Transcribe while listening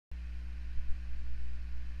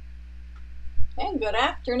And good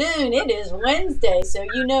afternoon. It is Wednesday, so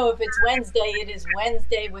you know if it's Wednesday, it is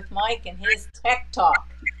Wednesday with Mike and his Tech Talk.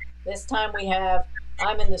 This time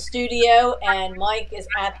I'm in the studio and Mike is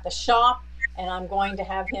at the shop, and I'm going to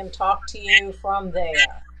have him talk to you from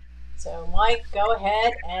there. So, Mike, go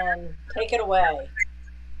ahead and take it away.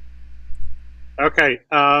 Okay.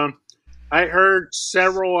 I heard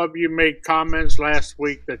several of you make comments last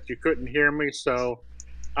week that you couldn't hear me, so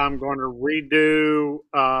I'm going to redo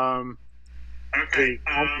Okay.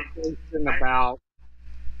 the conversation about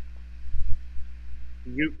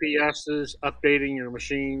UPSs updating your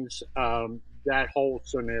machines, that whole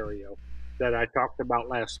scenario that I talked about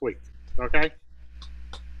last week. Okay.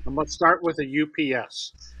 I'm going to start with a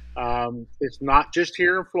UPS. It's not just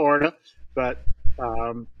here in Florida, but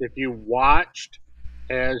if you watched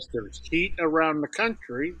as there's heat around the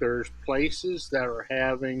country, there's places that are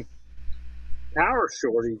having power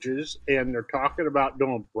shortages and they're talking about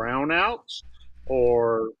doing brownouts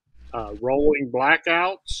or rolling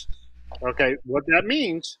blackouts. Okay, what that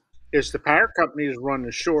means is the power company is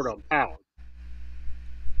running short on power.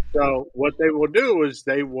 So what they will do is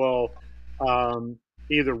they will um,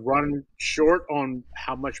 either run short on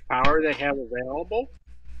how much power they have available,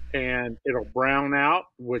 and it'll brown out,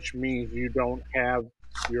 which means you don't have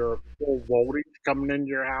your full voltage coming into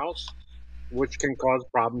your house, which can cause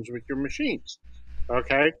problems with your machines.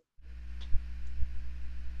 Okay,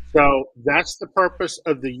 so that's the purpose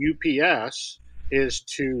of the UPS is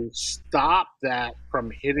to stop that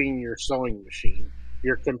from hitting your sewing machine,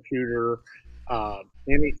 your computer,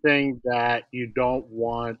 anything that you don't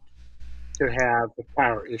want to have the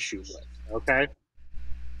power issue with. Okay.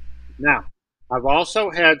 Now, I've also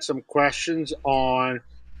had some questions on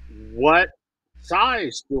what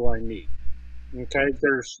size do I need? Okay.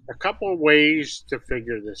 There's a couple of ways to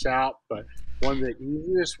figure this out, but one of the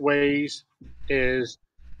easiest ways is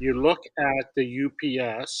you look at the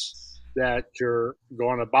UPS that you're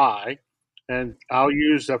going to buy. And I'll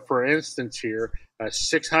use, for instance, here a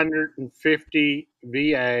 650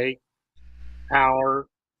 VA power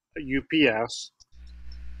UPS.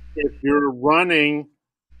 If you're running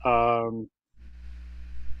um,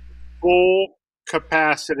 full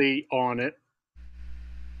capacity on it,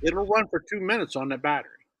 it'll run for 2 minutes on the battery.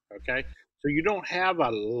 Okay. So you don't have a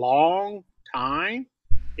long time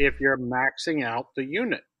if you're maxing out the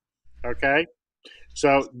unit. Okay.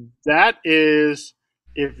 So that is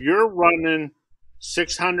if you're running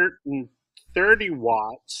 630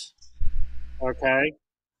 watts. Okay.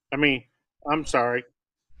 I mean, I'm sorry,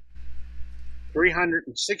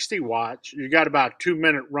 360 watts, you got about 2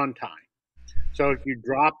 minute runtime. So if you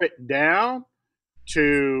drop it down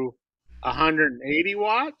to 180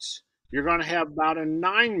 watts, you're going to have about a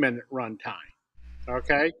 9 minute runtime.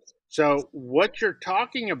 Okay. So what you're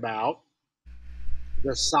talking about,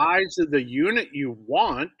 the size of the unit you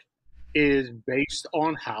want is based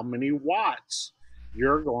on how many watts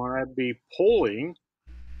you're going to be pulling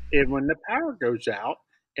in when the power goes out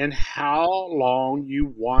and how long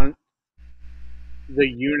you want the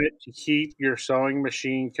unit to keep your sewing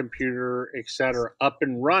machine, computer, etc., up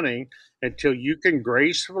and running until you can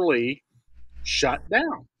gracefully shut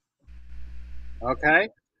down. Okay.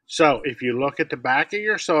 So if you look at the back of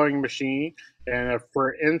your sewing machine, and if,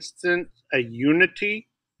 for instance, a Unity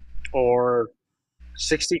or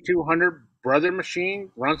 6200 Brother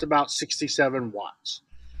machine runs about 67 watts,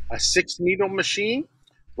 a six needle machine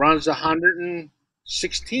runs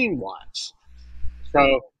 116 watts.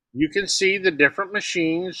 So you can see the different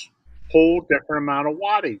machines pull different amount of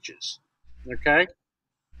wattages. Okay.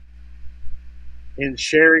 In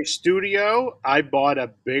Sherry Studio, I bought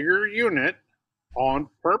a bigger unit on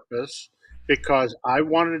purpose because I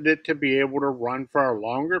wanted it to be able to run for a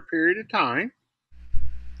longer period of time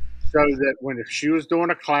so that when if she was doing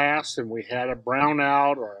a class and we had a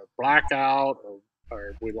brownout or a blackout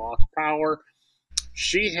or we lost power,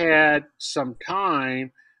 she had some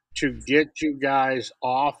time to get you guys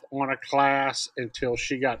off on a class until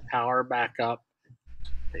she got power back up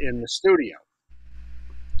in the studio.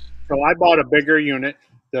 So I bought a bigger unit.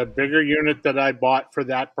 The bigger unit that I bought for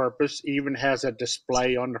that purpose even has a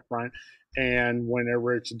display on the front. And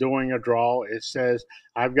whenever it's doing a draw, it says,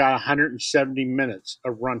 I've got 170 minutes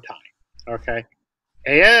of runtime. Okay.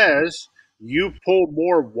 As you pull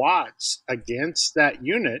more watts against that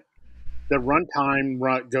unit,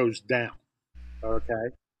 the goes down.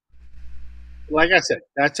 Okay. Like I said,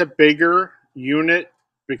 that's a bigger unit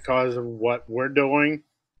because of what we're doing.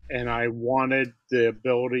 And I wanted the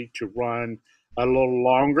ability to run a little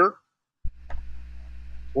longer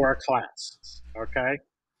for a class. Okay.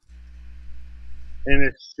 And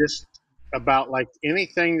it's just about like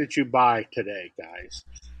anything that you buy today, guys.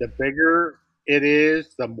 The bigger it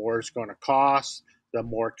is, the more it's going to cost, the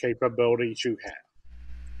more capabilities you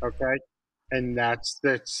have. Okay. And that's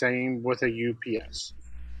the same with a UPS.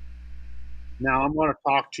 Now I'm going to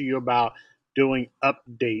talk to you about doing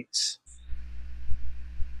updates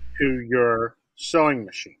to your sewing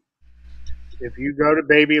machine. If you go to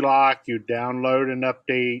Baby Lock, you download an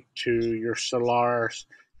update to your Solaris,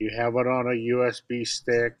 you have it on a USB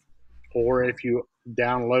stick, or if you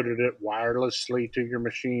downloaded it wirelessly to your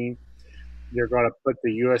machine, you're going to put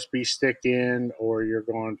the USB stick in, or you're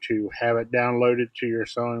going to have it downloaded to your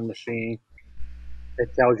sewing machine.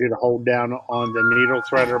 It tells you to hold down on the needle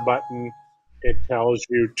threader button. It tells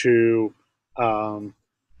you to um,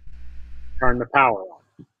 turn the power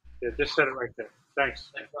on. Yeah, just set it right there.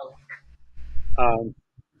 Thanks. Um,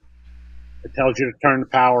 it tells you to turn the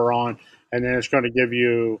power on, and then it's going to give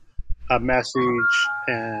you a message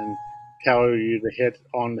and tell you to hit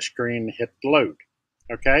on the screen and hit load.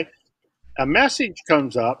 Okay? A message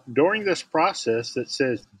comes up during this process that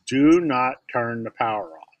says, do not turn the power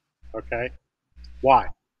on. Okay? Why?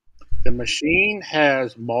 The machine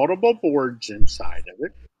has multiple boards inside of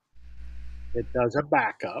it. It does a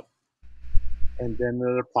backup, and then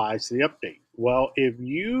it applies the update. Well, if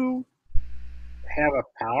you have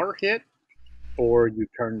a power hit or you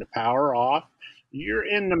turn the power off, you're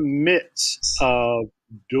in the midst of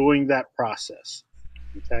doing that process.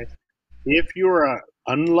 Okay? If you're an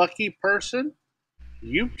unlucky person,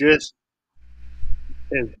 you just,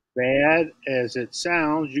 as bad as it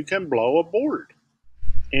sounds, you can blow a board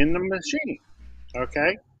in the machine.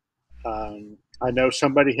 Okay? I know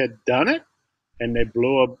somebody had done it and they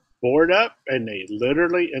blew a board up and they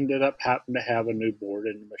literally ended up having to have a new board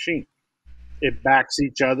in the machine. It backs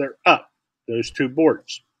each other up, those two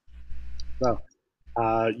boards. So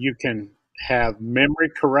you can have memory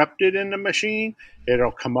corrupted in the machine.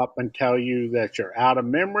 It'll come up and tell you that you're out of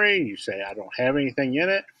memory. You say, I don't have anything in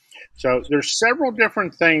it. So there's several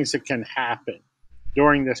different things that can happen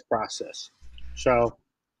during this process. So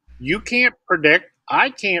you can't predict,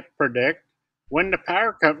 I can't predict when the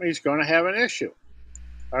power company is going to have an issue.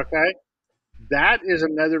 Okay? That is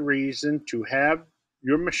another reason to have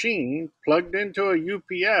your machine plugged into a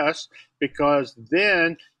UPS, because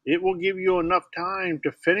then it will give you enough time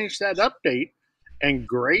to finish that update and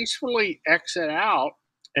gracefully exit out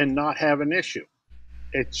and not have an issue.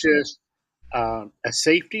 It's just a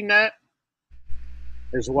safety net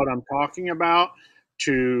is what I'm talking about,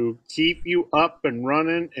 to keep you up and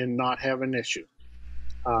running and not have an issue.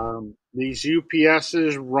 These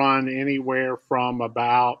UPSs run anywhere from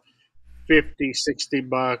about 50, 60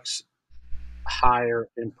 bucks higher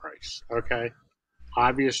in price. Okay.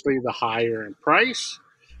 Obviously, the higher in price,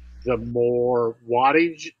 the more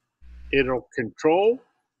wattage it'll control,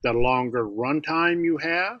 the longer runtime you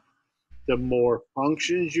have, the more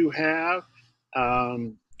functions you have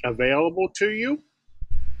available to you.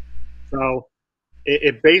 So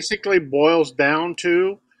it basically boils down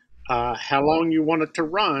to how long you want it to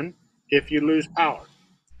run if you lose power.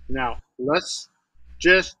 Now, let's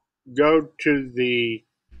just go to the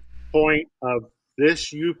point of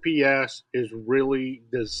this UPS is really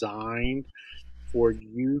designed for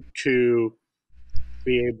you to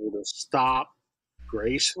be able to stop,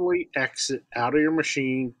 gracefully exit out of your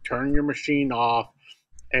machine, turn your machine off,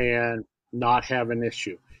 and not have an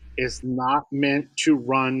issue. It's not meant to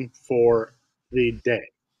run for the day.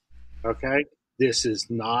 Okay? This is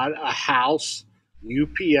not a house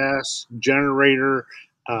UPS generator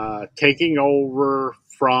taking over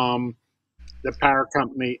from the power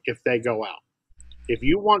company if they go out. If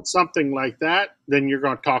you want something like that, then you're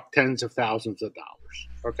going to talk tens of thousands of dollars.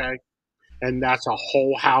 Okay? And that's a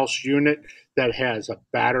whole house unit that has a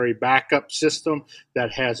battery backup system,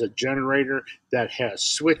 that has a generator, that has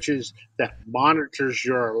switches, that monitors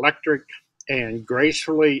your electric and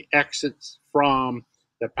gracefully exits from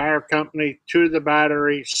the power company to the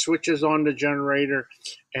battery, switches on the generator,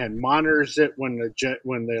 and monitors it when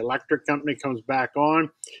the electric company comes back on.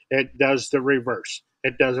 It does the reverse.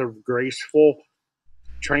 It does a graceful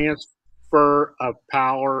transfer of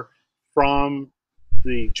power from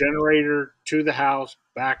the generator to the house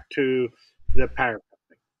back to the power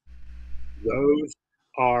company. Those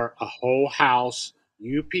are a whole house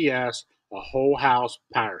UPS, a whole house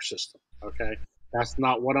power system. Okay, that's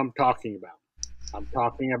not what I'm talking about. I'm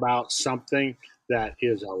talking about something that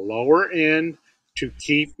is a lower end to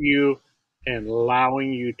keep you and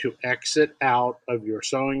allowing you to exit out of your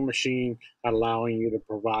sewing machine, allowing you to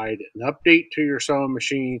provide an update to your sewing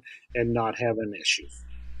machine and not have an issue.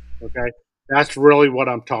 Okay, that's really what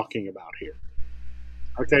I'm talking about here.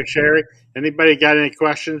 Okay, Sherry, anybody got any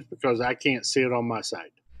questions? Because I can't see it on my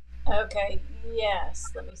side. Okay, yes.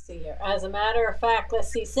 Let me see here. As a matter of fact, let's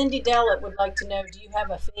see. Cindy Dellett would like to know, do you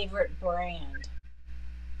have a favorite brand?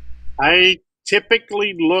 I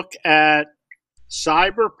typically look at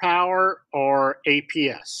Cyber Power or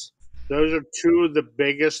APS. Those are two of the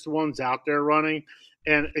biggest ones out there running.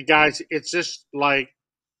 And guys, it's just like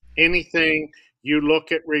anything, you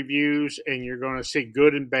look at reviews and you're going to see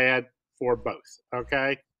good and bad for both.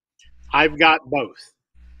 Okay. I've got both.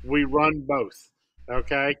 We run both.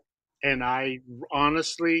 Okay. And I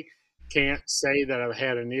honestly can't say that I've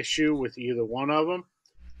had an issue with either one of them.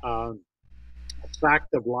 Um,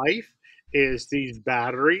 Fact of life is these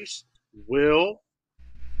batteries will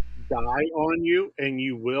die on you and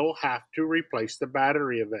you will have to replace the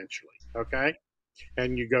battery eventually. Okay.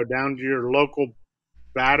 And you go down to your local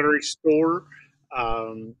battery store,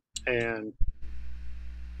 and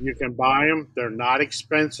you can buy them. They're not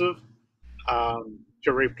expensive,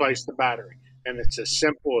 to replace the battery. And it's as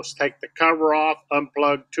simple as take the cover off,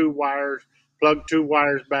 unplug two wires, plug two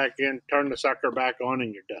wires back in, turn the sucker back on,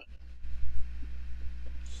 and you're done.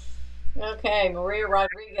 Okay, Maria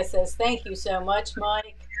Rodriguez says, thank you so much,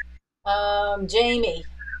 Mike. Jamie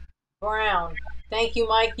Brown, thank you,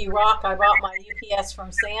 Mike. You rock. I bought my UPS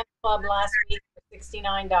from Sam's Club last week for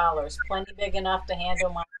 $69. Plenty big enough to handle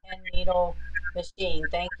my 10 needle machine.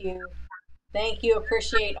 Thank you. Thank you.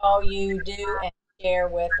 Appreciate all you do and share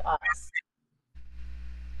with us.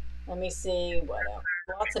 Let me see what else.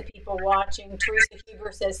 Lots of people watching. Teresa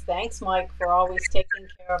Huber says, thanks, Mike, for always taking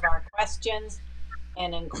care of our questions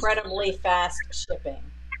and incredibly fast shipping.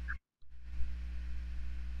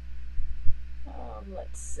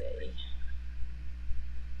 Let's see.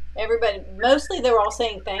 Everybody, mostly they're all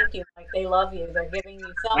saying thank you, like they love you. They're giving you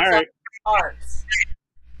All thumbs up, right. hearts.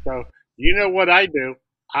 So, you know what I do?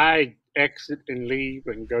 I exit and leave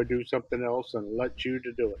and go do something else and let you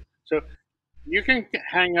to do it. So, you can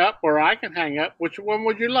hang up or I can hang up. Which one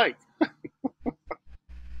would you like?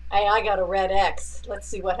 Hey, I got a red X. Let's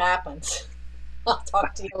see what happens. I'll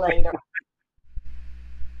talk to you later.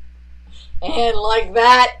 And like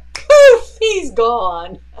that, poof, he's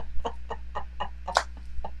gone.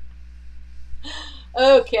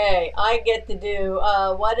 Okay, I get to do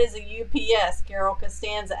what is a UPS? Carol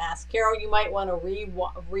Costanza asked. Carol, you might want to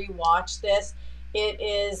re-watch this. It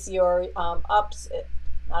is your ups.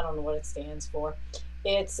 I don't know what it stands for.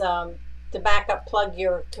 It's to back up, plug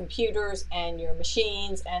your computers and your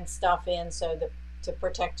machines and stuff in so that to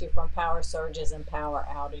protect you from power surges and power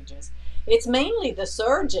outages. It's mainly the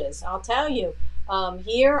surges, I'll tell you.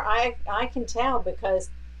 Here, I can tell because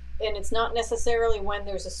and it's not necessarily when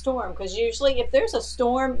there's a storm because usually if there's a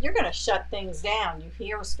storm you're going to shut things down. You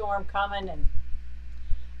hear a storm coming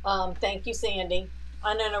and thank you, Sandy.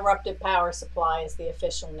 Uninterrupted power supply is the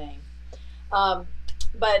official name. um,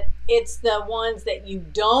 but it's the ones that you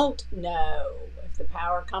don't know if the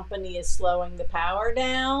power company is slowing the power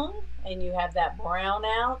down and you have that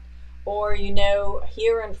brownout, or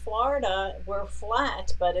here in Florida we're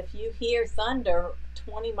flat, but if you hear thunder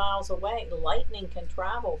 20 miles away, lightning can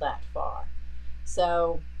travel that far.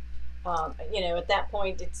 So at that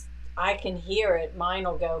point I can hear it. Mine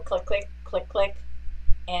will go click click click click,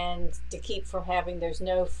 and to keep from having there's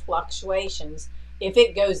no fluctuations. If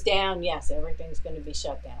it goes down, yes, everything's going to be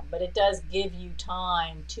shut down, but it does give you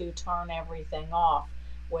time to turn everything off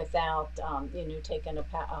without taking a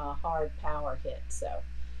hard power hit. So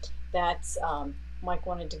that's Mike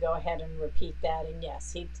wanted to go ahead and repeat that. And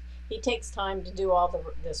yes, he takes time to do all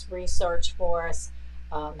this research for us.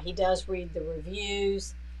 He does read the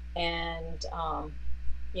reviews and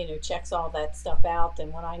checks all that stuff out.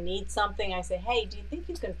 And when I need something, I say, hey, do you think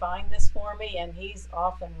you can find this for me? And he's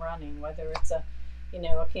off and running, whether it's a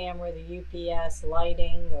camera, the UPS,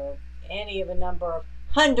 lighting, or any of a number of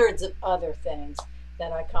hundreds of other things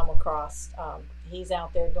that I come across. He's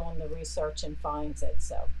out there doing the research and finds it.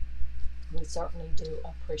 So we certainly do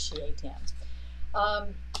appreciate him.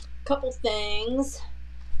 Couple things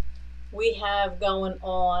we have going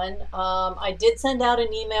on. I did send out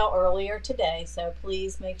an email earlier today, so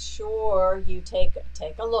please make sure you take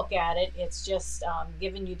a look at it. It's just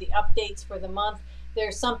giving you the updates for the month.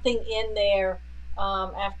 There's something in there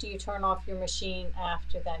after you turn off your machine.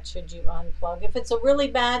 After that, should you unplug? If it's a really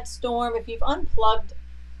bad storm, if you've unplugged,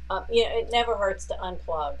 it never hurts to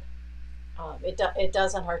unplug. It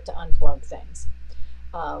doesn't hurt to unplug things.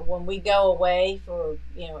 When we go away for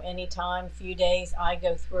any time, few days, I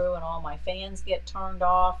go through and all my fans get turned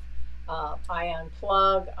off. I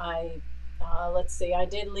unplug. Let's see, I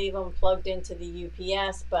did leave them plugged into the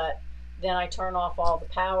UPS, but then I turn off all the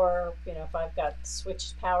power. If I've got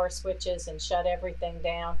power switches and shut everything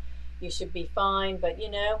down, you should be fine. But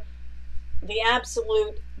the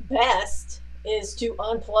absolute best is to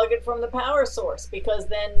unplug it from the power source, because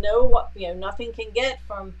then nothing can get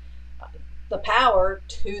from the power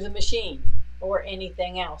to the machine or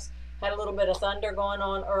anything else. Had a little bit of thunder going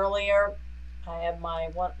on earlier. I have my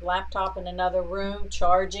laptop in another room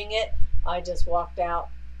charging it. I just walked out,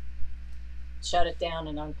 shut it down,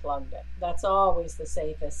 and unplugged it. That's always the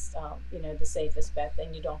safest, the safest bet.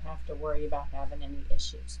 Then you don't have to worry about having any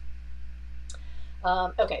issues.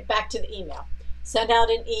 Okay, back to the email. Sent out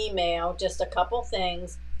an email, just a couple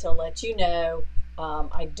things to let you know.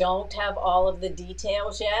 I don't have all of the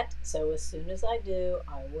details yet, so as soon as I do,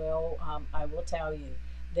 I will tell you.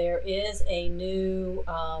 There is a new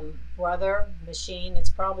Brother machine. It's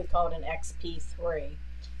probably called an XP3,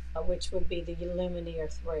 which would be the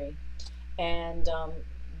Lumineer 3. And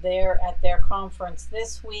they're at their conference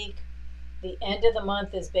this week. The end of the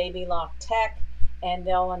month is Baby Lock Tech, and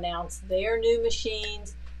they'll announce their new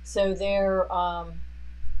machines. So they're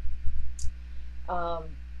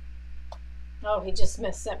he just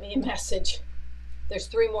sent me a message. There's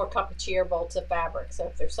 3 more cup of cheer bolts of fabric. So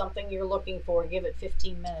if there's something you're looking for, give it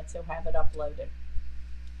 15 minutes. He'll have it uploaded.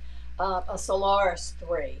 A Solaris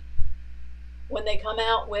 3. When they come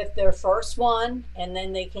out with their first one, and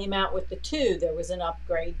then they came out with the 2, there was an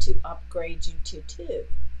upgrade to upgrade you to 2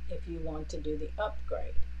 if you want to do the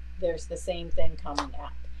upgrade. There's the same thing coming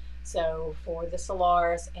out. So for the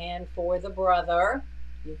Solaris and for the Brother,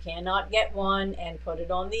 you cannot get one and put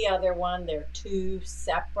it on the other one. They're 2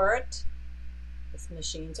 separate. These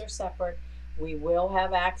machines are separate. We will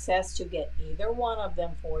have access to get either one of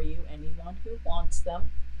them for you, anyone who wants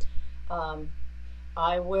them.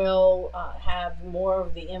 I will have more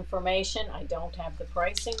of the information. I don't have the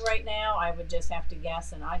pricing right now. I would just have to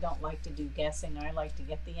guess, and I don't like to do guessing. I like to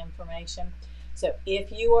get the information. So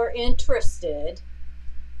if you are interested,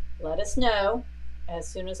 let us know. As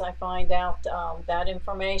soon as I find out that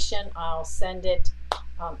information, I'll send it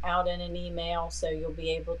out in an email, so you'll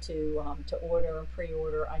be able to order and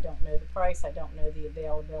pre-order. I don't know the price. I don't know the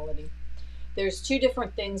availability. There's 2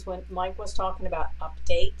 different things when Mike was talking about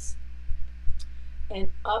updates.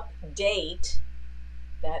 An update,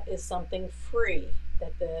 that is something free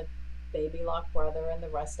that the Baby Lock Brother and the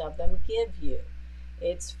rest of them give you.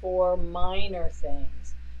 It's for minor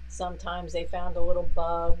things. Sometimes they found a little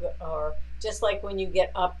bug, or just like when you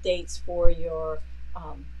get updates for your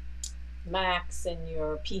Macs and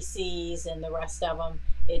your PCs and the rest of them,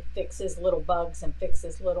 it fixes little bugs and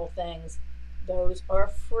fixes little things. Those are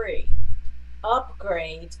free.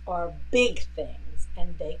 Upgrades are big things,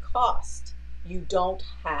 and they cost. You don't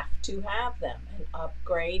have to have them. An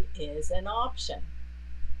upgrade is an option.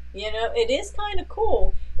 It is kind of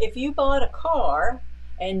cool. If you bought a car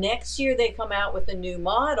and next year they come out with a new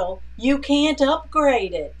model, you can't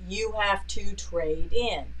upgrade it. You have to trade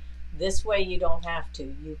in. This way you don't have to.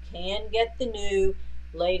 You can get the new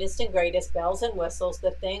latest and greatest bells and whistles.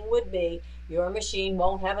 The thing would be, your machine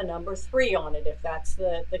won't have a number 3 on it if that's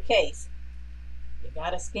the case. You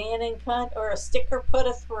got a scan and cut or a sticker, put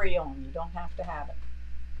a 3 on. You don't have to have it.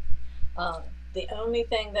 The only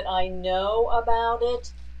thing that I know about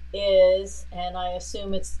it is, and I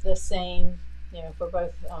assume it's the same, for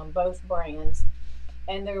both brands,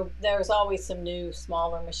 and there's always some new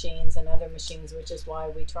smaller machines and other machines, which is why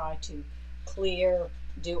we try to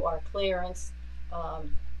do our clearance.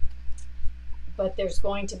 But there's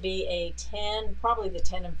going to be a 10, probably the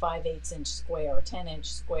 10 5/8 inch square, or 10-inch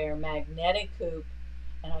square magnetic hoop,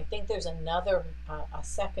 and I think there's another, a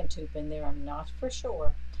second hoop in there. I'm not for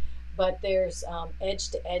sure, but there's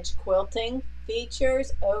edge-to-edge quilting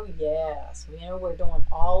features. Oh yes, we're doing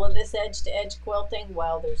all of this edge-to-edge quilting.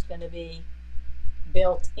 Well, there's going to be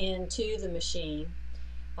built into the machine,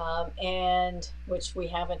 and which we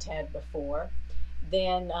haven't had before.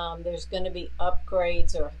 Then there's going to be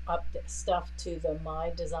upgrades or stuff to the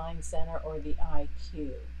My Design Center or the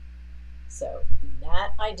IQ. So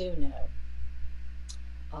that I do know.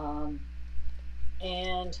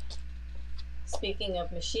 And speaking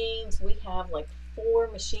of machines, we have like 4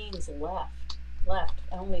 machines left.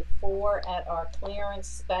 Only 4 at our clearance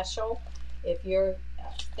special. If you're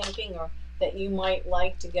thinking or that you might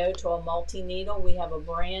like to go to a multi-needle, we have a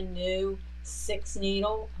brand new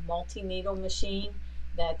 6-needle multi-needle machine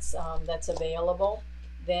that's available.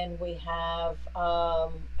 Then we have a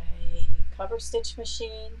cover stitch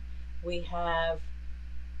machine. We have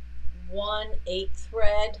one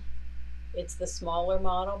 8-thread. It's the smaller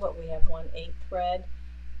model, but we have one 8-thread,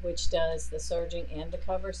 which does the serging and the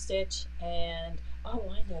cover stitch. And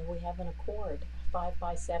oh, I know, we have an Accord, a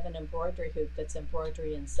 5x7 embroidery hoop that's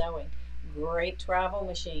embroidery and sewing. Great travel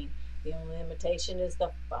machine. The only limitation is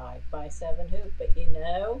the 5x7 hoop, but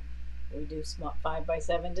we do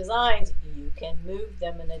 5x7 designs. You can move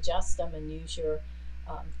them and adjust them and use your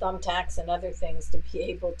thumbtacks and other things to be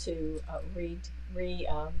able to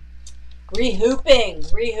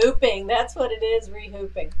rehooping. That's what it is,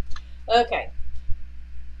 rehooping. Okay,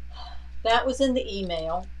 that was in the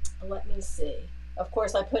email. Let me see. Of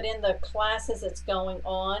course, I put in the classes that's going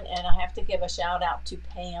on, and I have to give a shout out to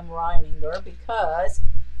Pam Reininger because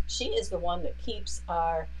she is the one that keeps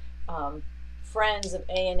our Friends of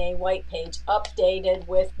ANA White page updated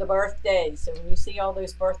with the birthdays. So when you see all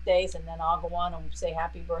those birthdays, and then I'll go on and say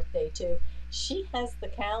happy birthday too, she has the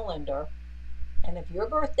calendar. And if your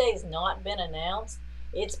birthday's not been announced,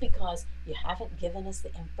 it's because you haven't given us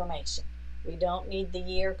the information. We don't need the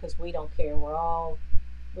year because we don't care.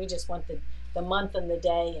 We just want the month and the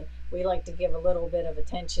day, and we like to give a little bit of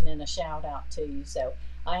attention and a shout out to you. So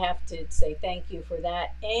I have to say thank you for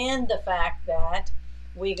that, and the fact that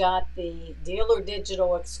we got the Dealer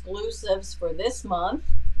Digital exclusives for this month.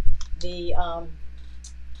 This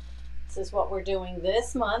is what we're doing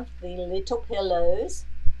this month, the little pillows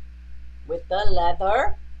with the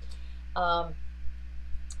leather.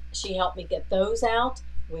 She helped me get those out.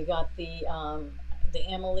 We got the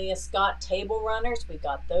Amelia Scott table runners. We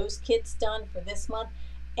got those kits done for this month.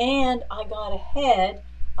 And I got ahead.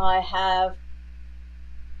 I have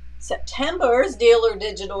September's Dealer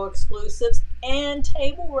Digital exclusives and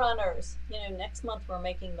table runners. Next month we're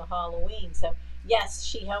making the Halloween. So yes,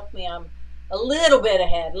 she helped me. I'm a little bit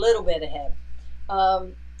ahead.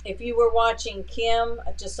 If you were watching Kim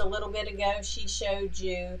just a little bit ago, she showed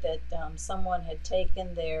you that someone had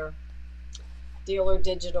taken their Dealer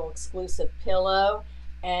Digital exclusive pillow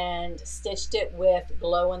and stitched it with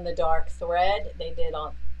glow-in-the-dark thread. They did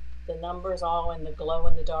all the numbers all in the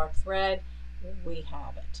glow-in-the-dark thread. We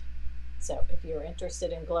have it. So if you're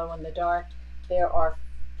interested in glow-in-the-dark, there are,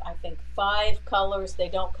 I think, 5 colors. They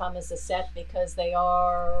don't come as a set because they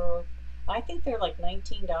are, I think they're like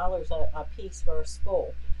 $19 a piece for a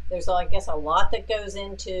spool. There's, I guess, a lot that goes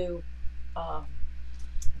into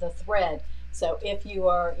the thread. So if you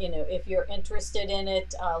are, if you're interested in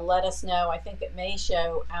it, let us know. I think it may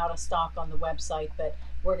show out of stock on the website, but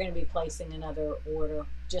we're going to be placing another order.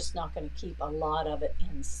 Just not going to keep a lot of it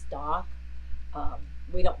in stock.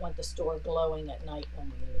 We don't want the store glowing at night when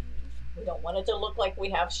we leave. We don't want it to look like we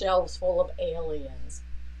have shelves full of aliens.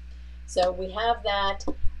 So we have that.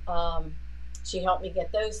 She helped me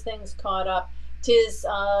get those things caught up. Tis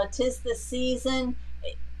the season.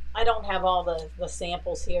 I don't have all the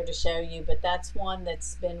samples here to show you, but that's one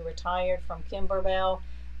that's been retired from Kimberbell.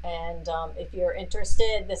 And if you're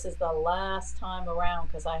interested, this is the last time around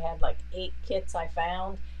because I had like 8 kits I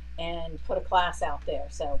found and put a class out there.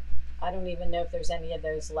 So I don't even know if there's any of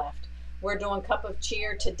those left. We're doing Cup of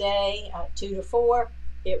Cheer today, 2 to 4.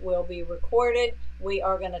 It will be recorded. We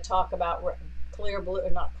are going to talk about not clear blue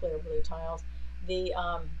tiles, the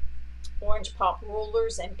orange pop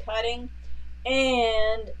rulers and cutting,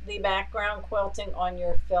 and the background quilting on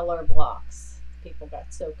your filler blocks. People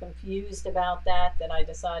got so confused about that I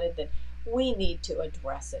decided that we need to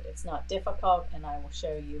address it. It's not difficult, and I will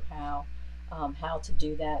show you how to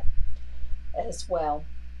do that as well.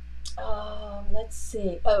 Let's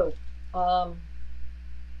see.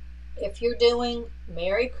 If you're doing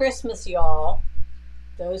Merry Christmas, y'all,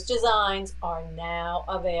 those designs are now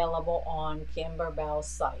available on Kimberbell's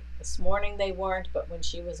site. This morning they weren't, but when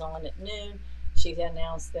she was on at noon, she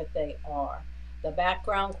announced that they are. The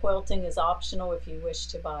background quilting is optional if you wish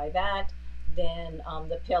to buy that. Then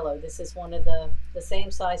the pillow. This is one of the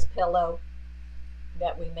same size pillow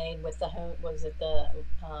that we made with the home. Was it the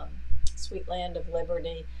Sweet Land of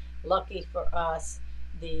Liberty? Lucky for us,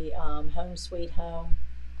 the Home Sweet Home.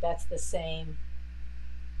 That's the same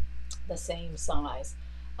size.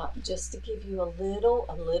 Just to give you a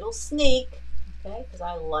little sneak, okay? Because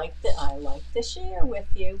I like to share with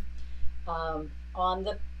you. On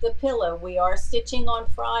the pillow, we are stitching on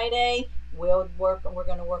Friday. We're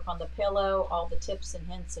going to work on the pillow, all the tips and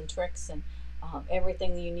hints and tricks and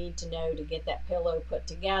everything you need to know to get that pillow put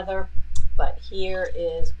together. But here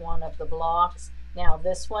is one of the blocks. Now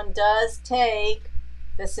this one does take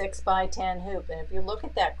the 6x10 hoop, and if you look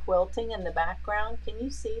at that quilting in the background, can you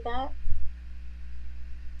see that?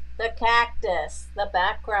 The cactus, the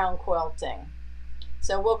background quilting.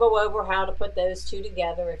 So we'll go over how to put those two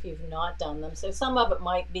together if you've not done them. So some of it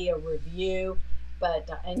might be a review, but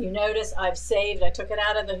and you notice I took it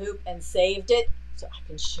out of the hoop and saved it so I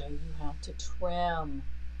can show you how to trim.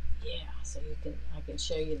 Yeah, so I can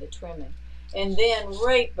show you the trimming. And then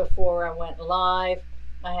right before I went live,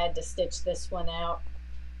 I had to stitch this one out.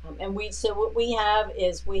 So what we have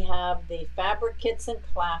is we have the fabric kits in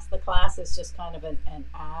class. The class is just kind of an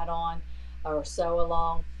add-on or sew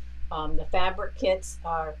along. The fabric kits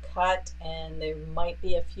are cut, and there might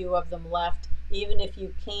be a few of them left. Even if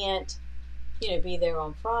you can't, be there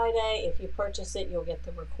on Friday, if you purchase it, you'll get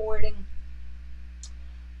the recording.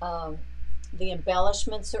 The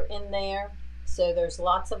embellishments are in there, so there's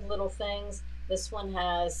lots of little things. This one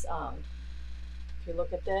has, if you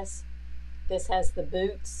look at this has the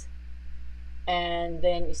boots, and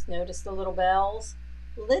then you notice the little bells,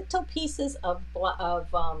 little pieces of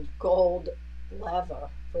gold leather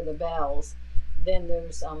for the bells. Then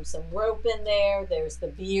there's some rope in there. There's the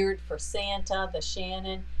beard for Santa, the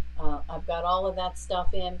Shannon. I've got all of that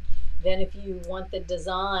stuff in. Then if you want the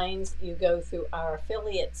designs, you go through our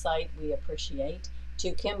affiliate site, we appreciate,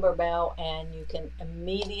 to Kimberbell, and you can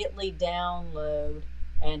immediately download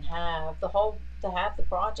and have the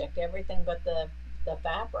project, everything but the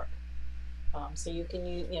fabric. So you can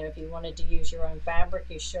use, if you wanted to use your own fabric,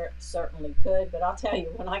 you certainly could. But I'll tell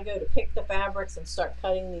you, when I go to pick the fabrics and start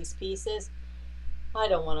cutting these pieces, I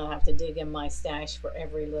don't want to have to dig in my stash for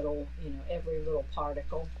every little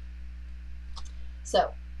particle.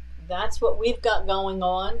 So that's what we've got going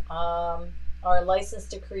on. Our license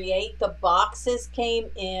to create. The boxes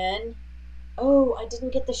came in. Oh, I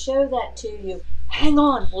didn't get to show that to you. Hang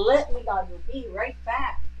on. I will be right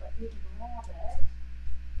back. Let me grab it.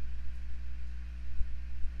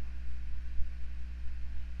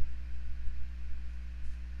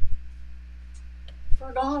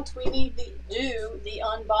 Forgot we need to do the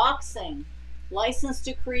unboxing. License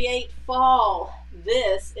to create fall.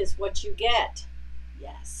 This is what you get.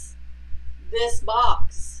 Yes. This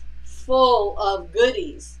box full of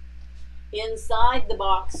goodies. Inside the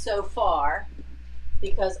box so far,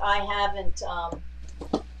 because I haven't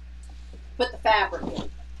put the fabric in.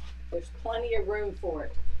 There's plenty of room for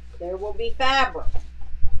it. There will be fabric.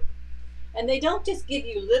 And they don't just give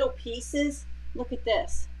you little pieces. Look at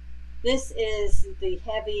this. This is the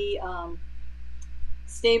heavy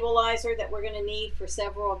stabilizer that we're going to need for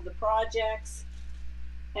several of the projects.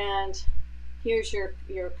 And here's your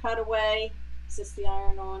cutaway. Is this the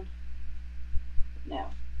iron-on? No.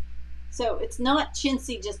 So it's not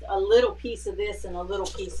chintzy, just a little piece of this and a little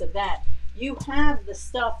piece of that. You have the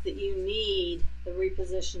stuff that you need, the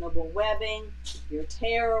repositionable webbing, your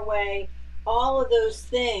tearaway, all of those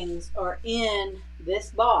things are in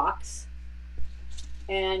this box.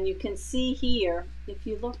 And you can see here, if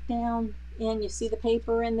you look down in, you see the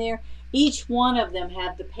paper in there? Each one of them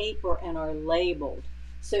have the paper and are labeled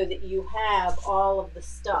so that you have all of the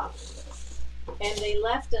stuff. And they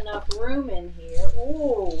left enough room in here.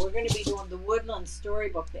 Oh, we're going to be doing the Woodland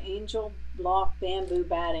Storybook, the Angel Loft Bamboo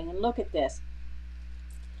Batting. And look at this.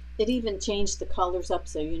 It even changed the colors up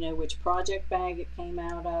so you know which project bag it came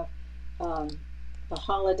out of. The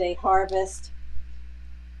Holiday Harvest.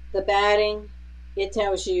 The batting, it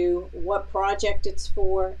tells you what project it's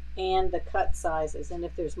for and the cut sizes. And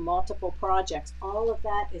if there's multiple projects, all of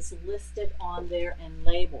that is listed on there and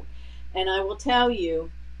labeled. And I will tell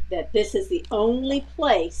you that this is the only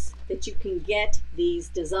place that you can get these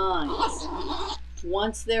designs.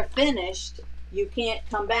 Once they're finished, you can't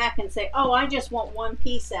come back and say, oh, I just want one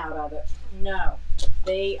piece out of it. No,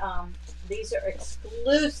 these are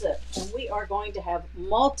exclusive, and we are going to have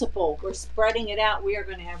multiple. We're spreading it out. We are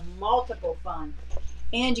going to have multiple fun.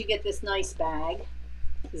 And you get this nice bag,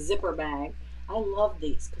 zipper bag. I love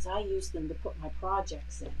these because I use them to put my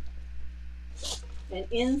projects in. And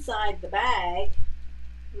inside the bag,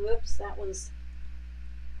 whoops, that one's,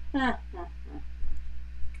 well,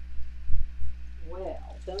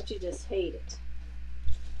 don't you just hate it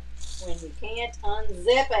when you can't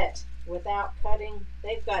unzip it without cutting?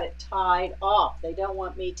 They've got it tied off. They don't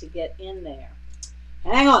want me to get in there.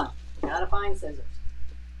 Hang on, gotta find scissors.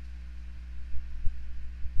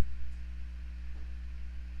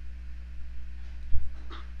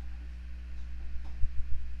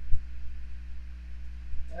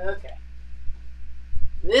 Okay.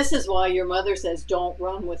 This is why your mother says don't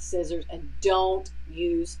run with scissors and don't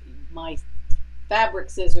use my fabric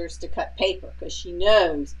scissors to cut paper, because she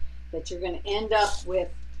knows that you're going to end up with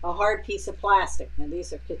a hard piece of plastic. Now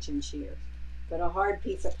these are kitchen shears, but a hard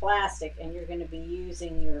piece of plastic, and you're going to be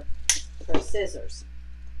using her scissors.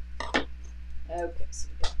 Okay, so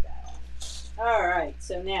we got that off. All right,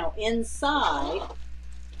 so now inside,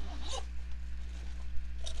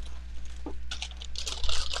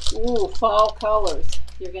 ooh, fall colors.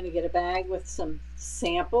 You're going to get a bag with some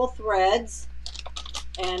sample threads.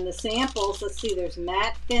 And the samples, let's see, there's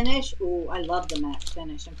matte finish. Ooh, I love the matte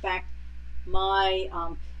finish. In fact, my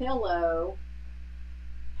pillow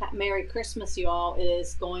Merry Christmas, y'all,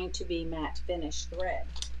 is going to be matte finish thread.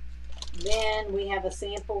 Then we have a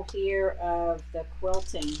sample here of the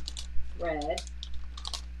quilting thread.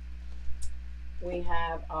 We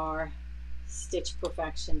have our Stitch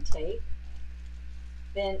Perfection tape.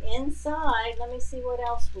 Then inside, let me see what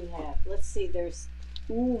else we have. Let's see, there's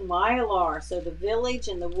Mylar. So the Village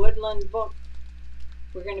and the Woodland book,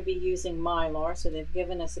 we're going to be using Mylar. So they've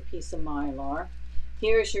given us a piece of Mylar.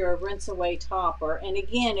 Here's your rinse away topper. And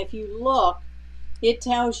again, if you look, it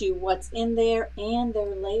tells you what's in there, and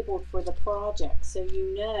they're labeled for the project. So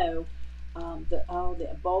you know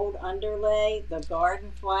the bold underlay, the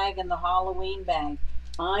garden flag, and the Halloween bag.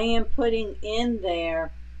 I am putting in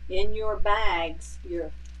there, in your bags,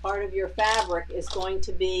 your part of your fabric is going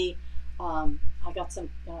to be, I got some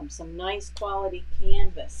nice quality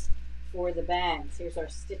canvas for the bags. Here's our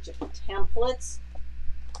stitch templates.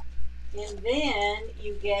 And then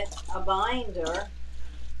you get a binder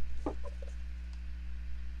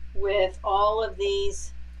with all of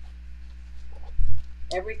these.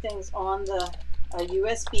 Everything's on a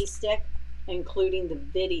USB stick, including the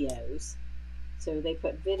videos. So they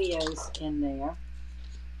put videos in there.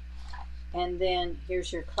 And then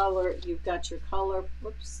here's your color. You've got your color,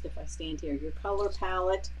 whoops, if I stand here, your color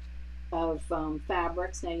palette of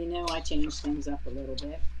fabrics. Now, you know I changed things up a little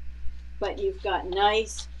bit. But you've got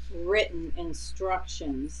nice written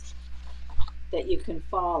instructions that you can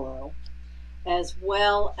follow, as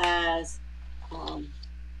well as the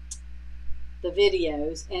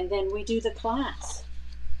videos. And then we do the class.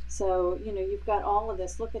 So, you know, you've got all of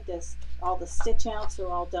this. Look at this. All the stitch outs are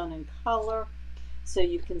all done in color, so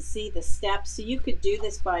you can see the steps. So you could do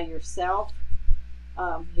this by yourself.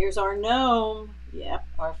 Here's our gnome. Yep,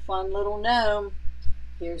 our fun little gnome.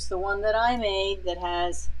 Here's the one that I made that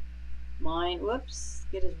has mine. Whoops,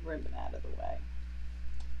 get his ribbon out of the way.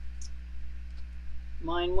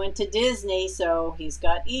 Mine went to Disney, so he's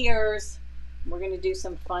got ears. We're going to do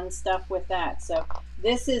some fun stuff with that. So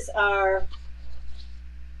this is the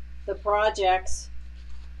projects.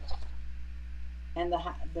 And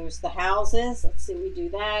there's the houses. Let's see, we do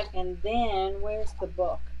that. And then where's the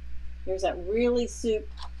book? There's that really soup.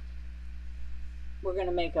 We're going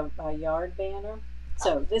to make a yard banner.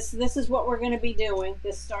 So this is what we're going to be doing.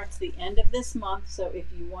 This starts the end of this month. So if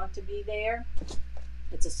you want to be there,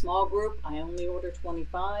 it's a small group. I only order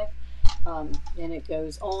 25. And it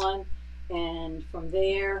goes on. And from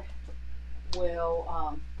there,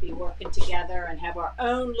 we'll be working together and have our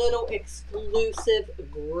own little exclusive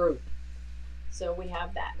group. So we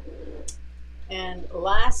have that. And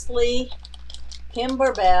lastly,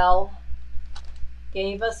 Kimberbell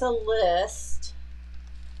gave us a list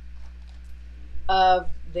of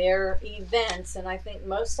their events, and I think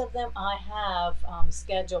most of them I have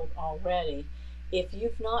scheduled already. If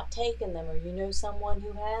you've not taken them, or you know someone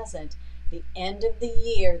who hasn't, the end of the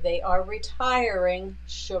year they are retiring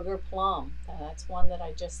Sugar Plum. That's one that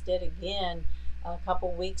I just did again a couple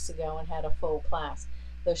weeks ago and had a full class.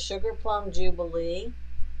 The Sugar Plum Jubilee,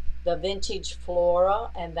 the Vintage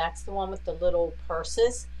Flora, and that's the one with the little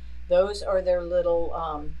purses. Those are their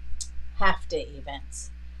little half-day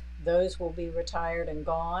events. Those will be retired and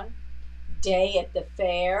gone. Day at the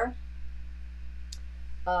Fair,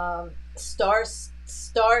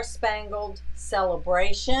 Star Spangled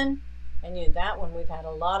Celebration, and that one we've had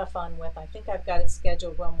a lot of fun with. I think I've got it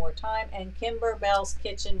scheduled one more time. And Kimberbell's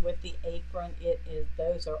Kitchen with the apron.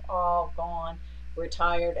 Those are all gone,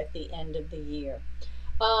 retired at the end of the year.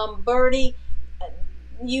 Birdie,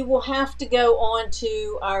 you will have to go on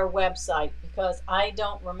to our website, because I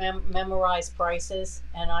don't memorize prices,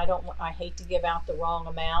 and I hate to give out the wrong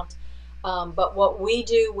amount. But what we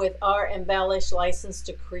do with our Embellish License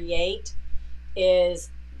to Create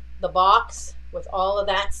is the box with all of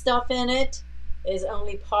that stuff in it is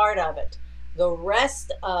only part of it. The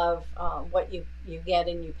rest of what you get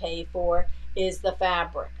and you pay for is the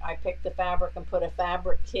fabric. I picked the fabric and put a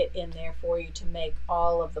fabric kit in there for you to make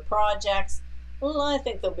all of the projects. Well, I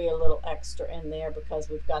think there'll be a little extra in there because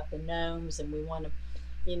we've got the gnomes, and we want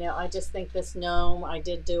to, I just think this gnome, I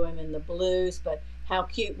did do him in the blues, but how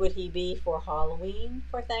cute would he be for Halloween,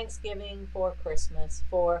 for Thanksgiving, for Christmas,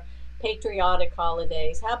 for patriotic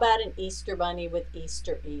holidays? How about an Easter bunny with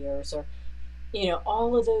Easter ears, or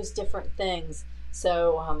all of those different things.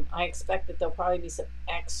 So I expect that there'll probably be some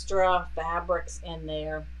extra fabrics in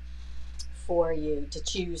there for you to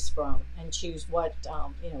choose from, and choose what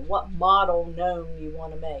what model gnome you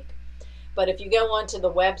want to make. But if you go onto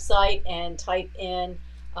the website and type in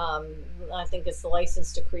I think it's the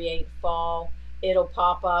License to Create Fall, it'll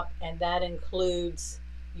pop up, and that includes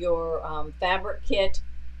your fabric kit,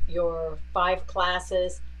 your 5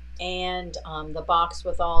 classes, and the box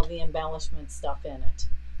with all the embellishment stuff in it.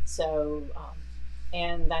 So,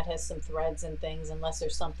 and that has some threads and things, unless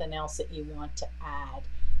there's something else that you want to add.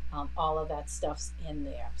 All of that stuff's in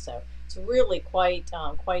there. So it's really quite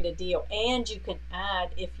a deal. And you can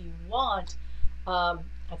add, if you want, I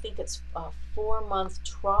think it's a 4-month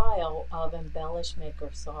trial of Embellish Maker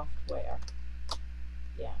software.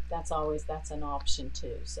 Yeah, that's an option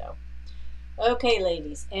too. So, okay,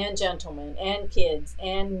 ladies and gentlemen and kids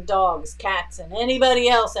and dogs, cats, and anybody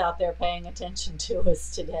else out there paying attention to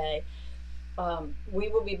us today. We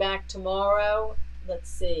will be back tomorrow. Let's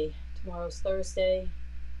see, tomorrow's Thursday.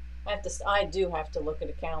 I do have to look at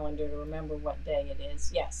a calendar to remember what day it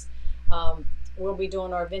is. Yes, we'll be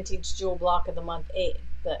doing our vintage jewel block of the month,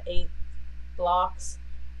 the 8 blocks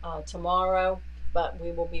tomorrow. But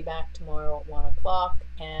we will be back tomorrow at 1 o'clock.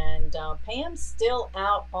 And Pam's still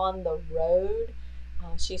out on the road.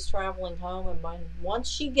 She's traveling home, and once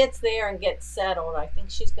she gets there and gets settled, I think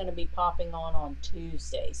she's going to be popping on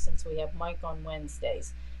Tuesdays, since we have Mike on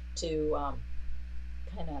Wednesdays, to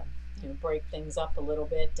kind of break things up a little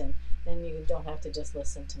bit, and then you don't have to just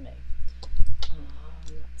listen to me.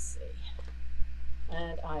 Let's see.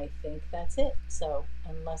 And I think that's it. So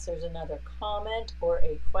unless there's another comment or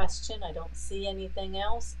a question, I don't see anything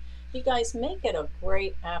else. You guys make it a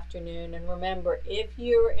great afternoon. And remember, if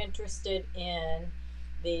you're interested in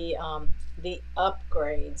the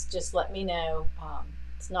upgrades, just let me know.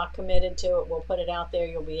 It's not committed to it. We'll put it out there.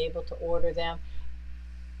 You'll be able to order them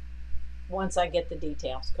once I get the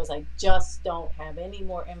details, because I just don't have any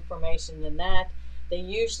more information than that. They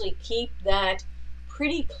usually keep that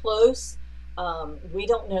pretty close. We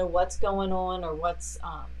don't know what's going on or what's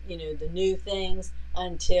the new things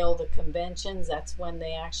until the conventions. That's when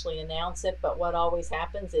they actually announce it. But what always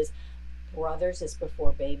happens is Brothers is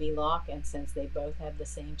before Baby Lock, and since they both have the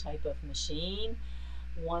same type of machine,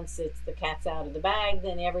 once it's the cat's out of the bag,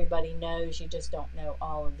 then everybody knows. You just don't know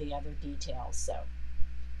all of the other details. So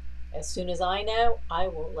as soon as I know, I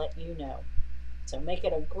will let you know. So make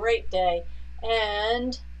it a great day,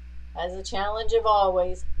 and as a challenge of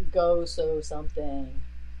always, go sew something.